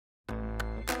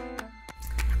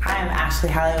Hi, I'm Ashley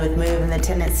Halley with Move and the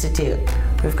 10 Institute.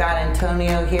 We've got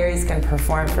Antonio here. He's going to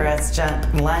perform for us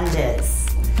jump lunges.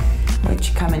 Why don't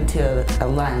you come into a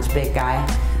lunge, big guy?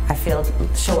 I feel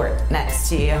short next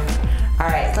to you. All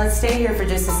right, let's stay here for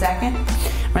just a second.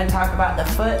 I'm going to talk about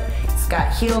the foot. It's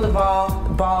got heel to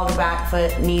ball to back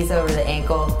foot, knees over the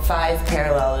ankle, thighs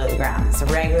parallel to the ground. It's a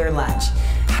regular lunge.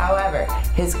 However,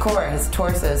 his core, his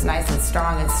torso is nice and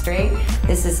strong and straight.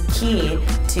 This is key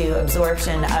to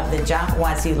absorption of the jump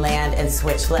once you land and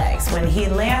switch legs. When he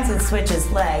lands and switches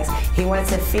legs, he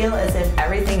wants to feel as if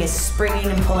everything is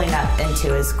springing and pulling up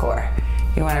into his core.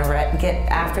 You want to get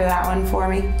after that one for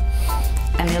me?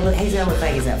 And he's going to look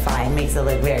like he's at 5. Makes it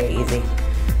look very easy.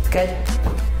 Good.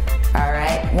 All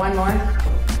right, one more.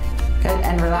 Good,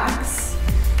 and relax.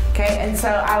 Okay, and so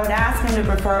I would ask him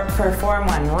to perform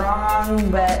one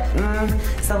wrong, but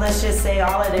so let's just say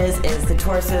all it is the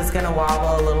torso is going to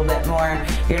wobble a little bit more.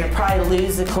 You're going to probably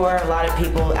lose the core. A lot of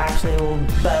people actually will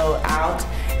bow out.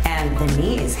 And the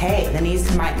knees, hey, the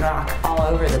knees might knock all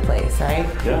over the place, right?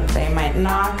 Yeah. They might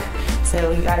knock.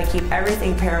 So you got to keep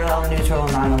everything parallel, neutral,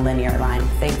 and on a linear line.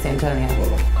 Thanks, Antonio.